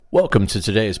Welcome to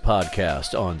today's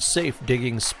podcast on Safe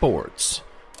Digging Sports.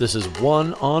 This is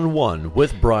One-on-One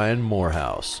with Brian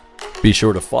Morehouse. Be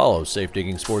sure to follow Safe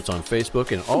Digging Sports on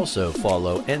Facebook and also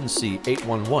follow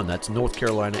NC811. That's North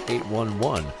Carolina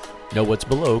 811. Know what's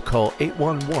below? Call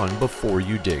 811 before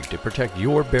you dig to protect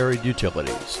your buried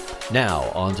utilities. Now,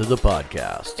 on to the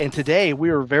podcast. And today we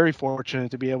are very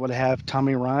fortunate to be able to have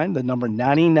Tommy Rhyne, the number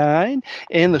 99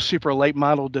 in the super late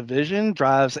model division,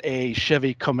 drives a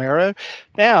Chevy Camaro.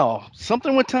 Now,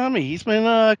 something with Tommy. He's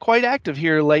been quite active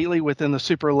here lately within the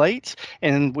super lates,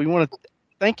 and we want to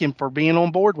thank him for being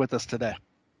on board with us today.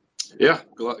 Yeah,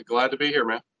 glad to be here,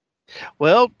 man.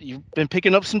 Well, you've been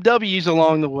picking up some W's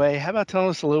along the way. How about telling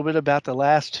us a little bit about the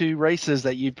last two races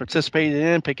that you participated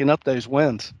in, picking up those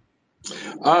wins?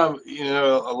 A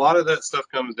lot of that stuff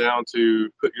comes down to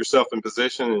put yourself in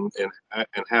position and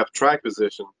have track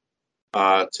position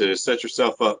to set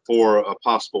yourself up for a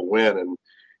possible win.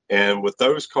 And with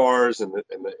those cars and the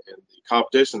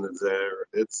competition that's there,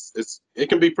 it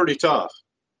can be pretty tough.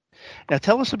 Now,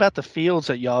 tell us about the fields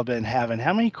that y'all been having.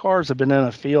 How many cars have been in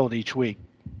a field each week?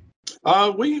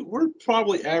 We're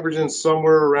probably averaging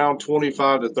somewhere around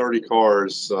 25 to 30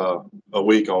 cars a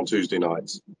week on Tuesday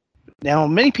nights. Now,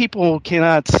 many people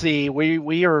cannot see.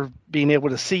 We are being able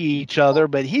to see each other,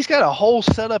 but he's got a whole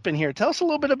setup in here. Tell us a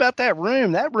little bit about that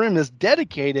room. That room is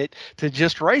dedicated to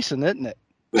just racing, isn't it?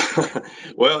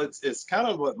 Well, it's kind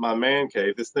of like my man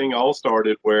cave. This thing all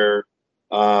started where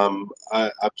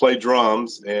I play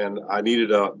drums and I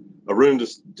needed a room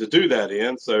to do that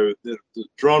in. So the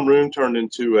drum room turned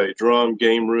into a drum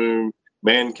game room,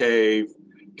 man cave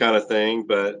kind of thing.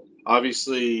 But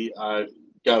obviously I've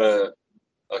got a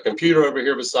computer over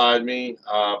here beside me.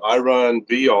 I run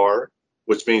VR,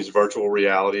 which means virtual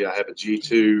reality. I have a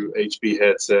G2 HP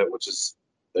headset, which is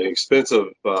an expensive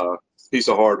piece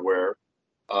of hardware.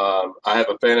 I have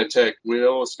a Fanatec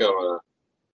wheel. It's got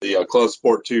the Club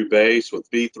Sport 2 base with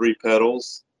V3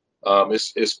 pedals.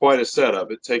 It's quite a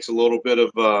setup. It takes a little bit of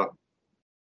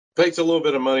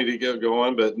money to get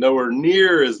going, but nowhere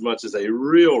near as much as a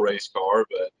real race car.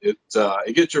 But it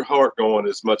gets your heart going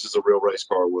as much as a real race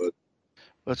car would.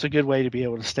 Well, it's a good way to be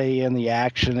able to stay in the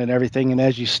action and everything. And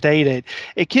as you stated,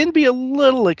 it can be a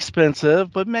little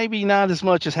expensive, but maybe not as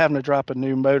much as having to drop a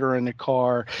new motor in the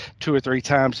car 2 or 3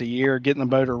 times a year, getting the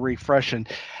motor refreshing.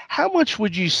 How much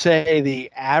would you say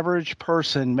the average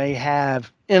person may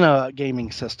have in a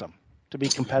gaming system to be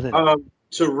competitive?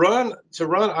 To run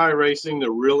iRacing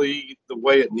the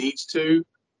way it needs to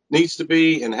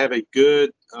be and have a good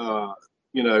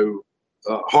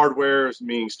hardware,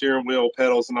 meaning steering wheel,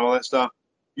 pedals, and all that stuff.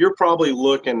 You're probably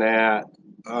looking at,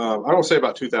 I don't say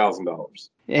about $2,000.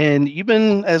 And you've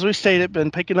been, as we stated, been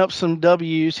picking up some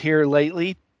W's here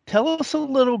lately. Tell us a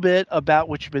little bit about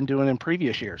what you've been doing in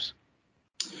previous years.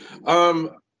 I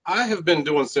have been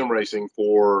doing sim racing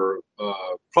for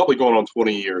probably going on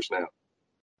 20 years now.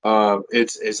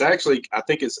 It's actually, I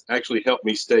think it's actually helped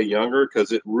me stay younger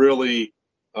because it really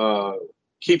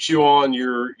keeps you on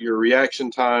your reaction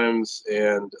times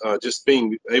and just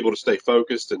being able to stay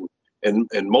focused and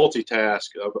multitask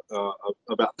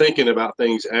about thinking about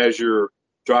things as you're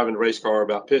driving a race car,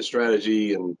 about pit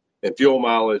strategy and fuel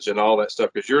mileage and all that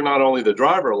stuff. Because you're not only the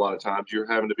driver a lot of times, you're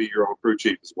having to be your own crew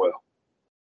chief as well.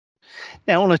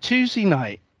 Now, on a Tuesday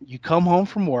night, you come home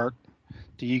from work.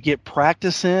 Do you get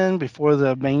practice in before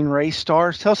the main race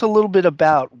starts? Tell us a little bit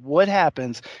about what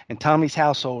happens in Tommy's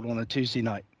household on a Tuesday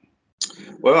night.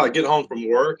 Well, I get home from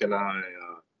work and I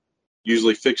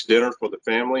usually fix dinner for the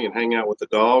family and hang out with the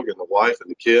dog and the wife and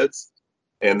the kids.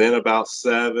 And then about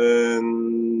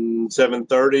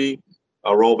 7:30,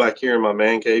 I'll roll back here in my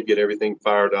man cave, get everything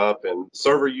fired up. And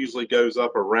server usually goes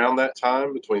up around that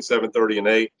time between 7:30 and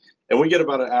 8. And we get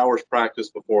about an hour's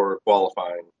practice before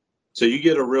qualifying. So you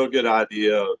get a real good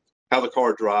idea of how the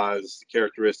car drives, the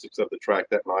characteristics of the track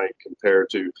that night compared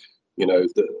to,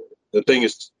 the thing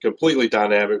is completely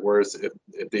dynamic. Whereas if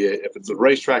the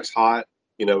racetrack's hot,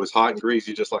 it's hot and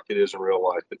greasy just like it is in real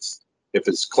life. If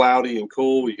it's cloudy and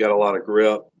cool, you got a lot of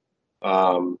grip.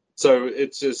 So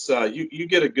it's just you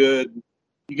get a good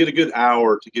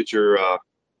hour to get your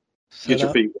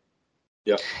feet.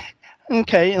 Yeah.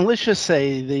 Okay, and let's just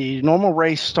say the normal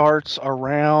race starts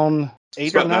around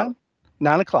 8 or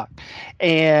 9 o'clock.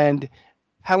 And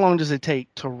how long does it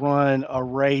take to run a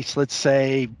race? Let's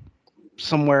say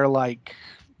somewhere like,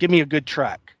 give me a good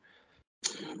track.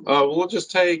 We'll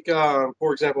just take,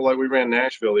 for example, like we ran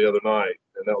Nashville the other night,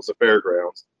 and that was the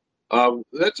fairgrounds.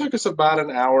 That took us about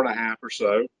an hour and a half or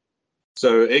so.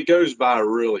 So it goes by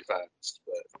really fast.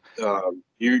 But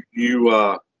you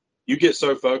get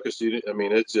so focused.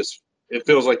 It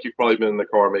feels like you've probably been in the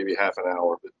car maybe half an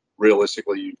hour. But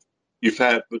realistically, you've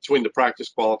had between the practice,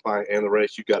 qualifying, and the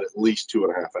race, you got at least 2.5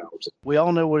 hours. We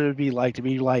all know what it would be like to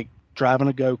be like driving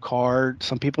a go-kart.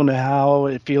 Some people know how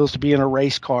it feels to be in a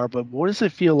race car, but what does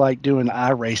it feel like doing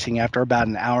iRacing after about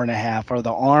an hour and a half? Are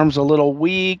the arms a little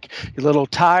weak? You're a little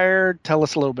tired? Tell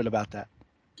us a little bit about that.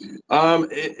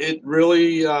 It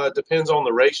really depends on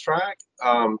the racetrack.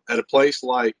 At a place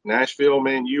like Nashville,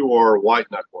 man, you are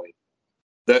white knuckling.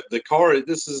 The car,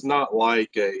 this is not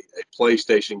like a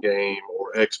PlayStation game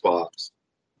or Xbox.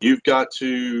 You've got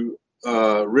to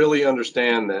really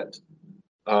understand that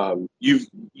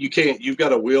you've got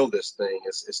to wheel this thing.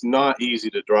 It's not easy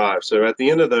to drive. So at the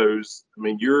end of those, I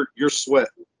mean, you're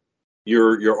sweating.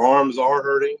 Your arms are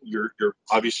hurting. Your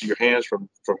obviously your hands from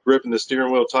gripping the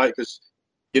steering wheel tight, because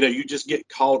you just get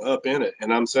caught up in it.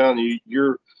 And I'm telling you,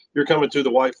 you're coming to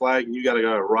the white flag and you got to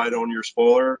go right on your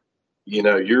spoiler.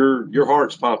 Your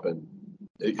heart's pumping.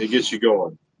 It gets you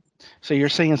going. So you're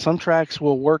saying some tracks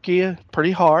will work you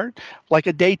pretty hard, like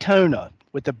a Daytona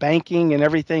with the banking and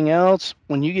everything else.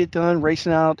 When you get done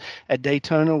racing out at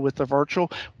Daytona with the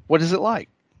virtual, what is it like?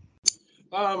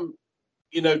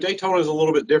 Daytona is a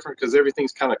little bit different because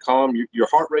everything's kind of calm. Your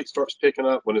heart rate starts picking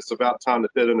up when it's about time to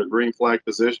pit under green flag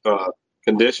position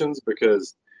conditions,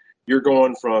 because you're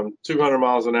going from 200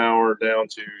 miles an hour down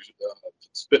to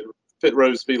pit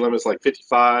road speed limits like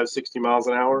 55, 60 miles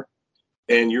an hour.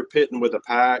 And you're pitting with a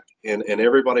pack, and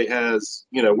everybody has,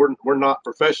 we're not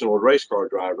professional race car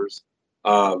drivers.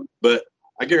 But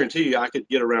I guarantee you I could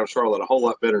get around Charlotte a whole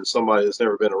lot better than somebody that's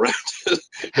never been around it.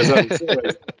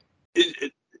 Because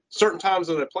certain times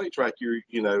on a plate track,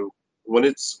 when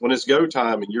it's go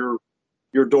time and you're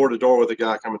door to door with a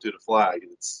guy coming to the flag,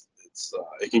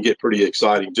 it can get pretty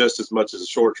exciting, just as much as a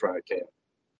short track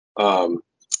can.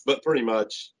 But pretty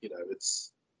much,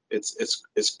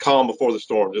 it's calm before the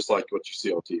storm, just like what you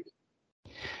see on TV.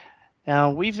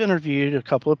 Now, we've interviewed a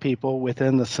couple of people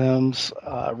within the Sims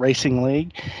Racing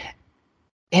League,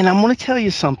 and I'm going to tell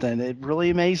you something. It really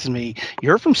amazes me.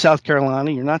 You're from South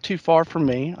Carolina. You're not too far from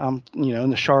me. I'm, in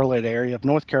the Charlotte area of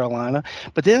North Carolina.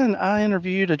 But then I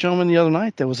interviewed a gentleman the other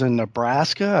night that was in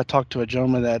Nebraska. I talked to a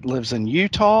gentleman that lives in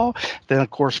Utah. Then, of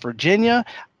course, Virginia.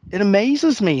 It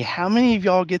amazes me how many of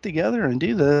y'all get together and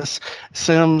do this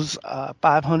Sims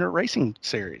 500 racing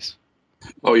series.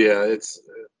 Oh yeah,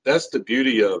 that's the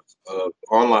beauty of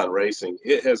online racing.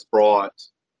 It has brought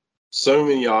so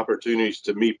many opportunities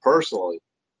to me personally.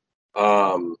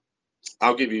 I'll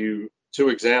give you two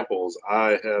examples.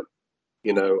 I have,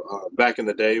 back in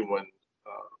the day when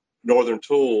Northern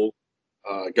Tool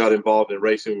got involved in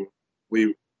racing,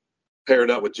 we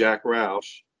paired up with Jack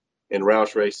Roush in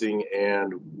Roush Racing,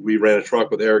 and we ran a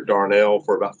truck with Eric Darnell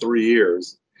for about 3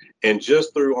 years. And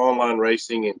just through online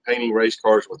racing and painting race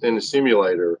cars within the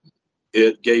simulator,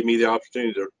 it gave me the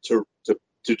opportunity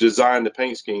to design the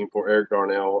paint scheme for Eric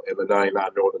Darnell and the 99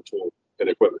 Northern Tool and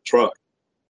Equipment truck.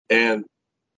 And,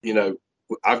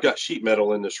 I've got sheet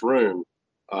metal in this room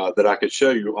that I could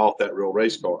show you off that real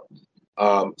race car.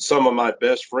 Some of my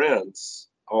best friends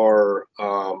are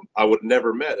I would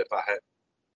never met if I had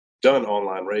done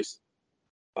online racing.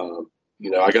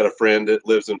 I got a friend that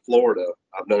lives in Florida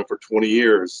I've known for 20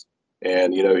 years,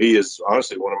 and he is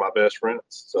honestly one of my best friends.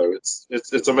 So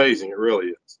it's amazing. It really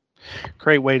is.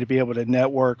 Great way to be able to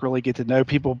network, really get to know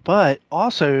people, but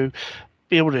also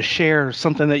be able to share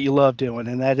something that you love doing,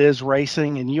 and that is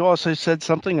racing. And you also said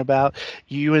something about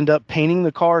you end up painting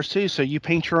the cars too. So you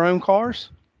paint your own cars?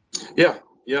 Yeah.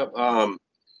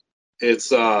 It's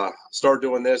start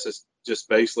doing this. It's just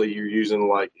basically you're using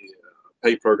like a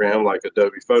paint program like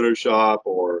Adobe Photoshop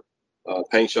or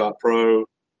Paint Shop Pro,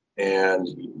 and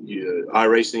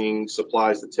iRacing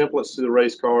supplies the templates to the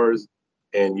race cars,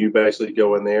 and you basically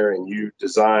go in there and you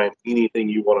design anything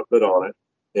you want to put on it.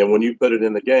 And when you put it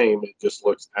in the game, it just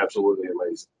looks absolutely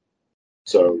amazing.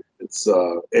 So it's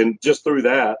and just through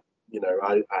that,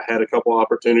 I had a couple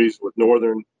opportunities with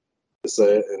Northern to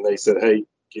say, and they said, hey,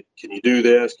 can you do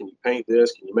this? Can you paint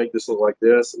this? Can you make this look like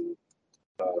this? And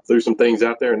threw some things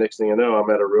out there. And next thing you know, I'm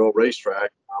at a real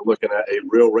racetrack. I'm looking at a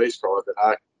real race car that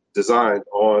I designed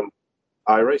on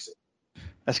iRacing.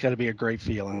 That's got to be a great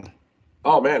feeling.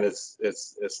 Oh man, it's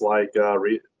like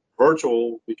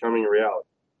virtual becoming a reality.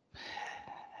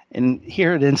 And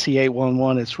here at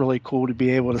NC811, it's really cool to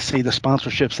be able to see the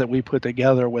sponsorships that we put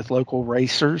together with local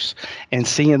racers and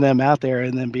seeing them out there,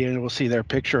 and then being able to see their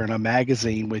picture in a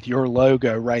magazine with your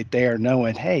logo right there,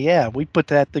 knowing, hey, yeah, we put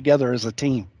that together as a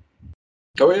team.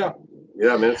 Oh yeah.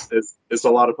 Yeah, man, it's a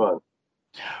lot of fun.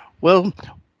 Well,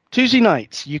 Tuesday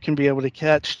nights, you can be able to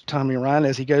catch Tommy Rhyne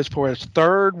as he goes for his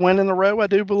third win in a row, I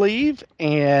do believe.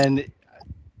 And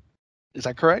is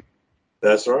that correct?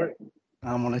 That's right.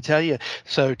 I'm going to tell you.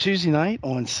 So Tuesday night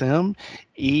on Sim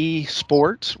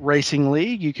Esports Racing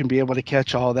League, you can be able to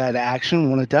catch all that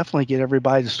action. Want to definitely get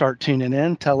everybody to start tuning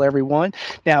in. Tell everyone.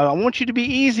 Now, I want you to be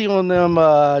easy on them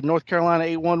North Carolina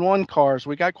 811 cars.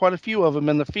 We got quite a few of them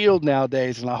in the field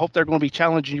nowadays, and I hope they're going to be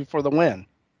challenging you for the win.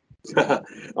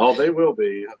 Oh, they will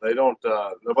be. They don't.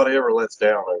 Nobody ever lets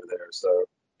down over there. So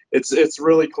it's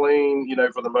really clean,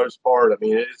 for the most part. I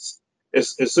mean,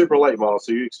 it's super late model,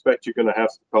 so you expect you're going to have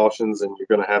some cautions and you're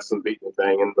going to have some beating and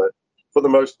banging, but for the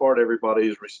most part, everybody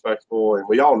is respectful, and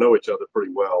we all know each other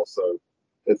pretty well. So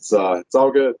it's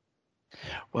all good.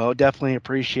 Well, definitely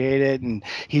appreciate it. And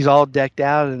he's all decked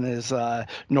out in his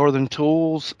Northern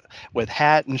Tools with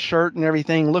hat and shirt and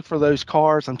everything. Look for those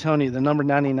cars. I'm telling you, the number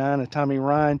 99 of Tommy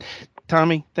Rhyne.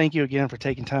 Tommy, thank you again for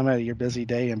taking time out of your busy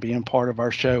day and being part of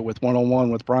our show with One on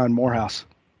One with Brian Morehouse.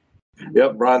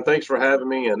 Yep, Brian, thanks for having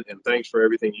me, and thanks for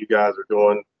everything you guys are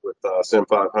doing with Sim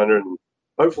 500. And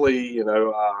hopefully,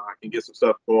 I can get some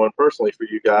stuff going personally for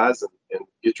you guys and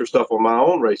get your stuff on my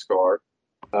own race car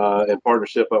in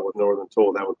partnership up with Northern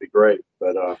Tool. That would be great.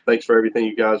 But thanks for everything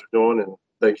you guys are doing, and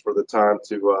thanks for the time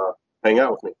to hang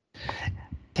out with me.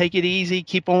 Take it easy,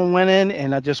 keep on winning,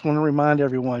 and I just want to remind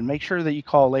everyone, make sure that you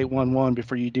call 811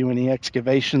 before you do any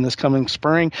excavation this coming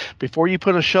spring. Before you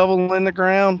put a shovel in the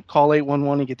ground, call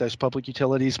 811 and get those public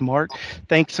utilities marked.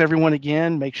 Thanks everyone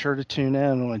again. Make sure to tune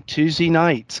in on Tuesday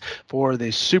nights for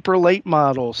the super late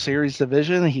model series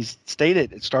division. He's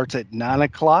stated it starts at 9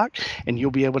 o'clock, and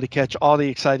you'll be able to catch all the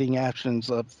exciting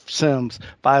actions of Sims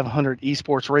 500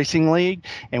 Esports Racing League,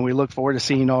 and we look forward to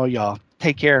seeing all y'all.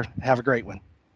 Take care. Have a great one.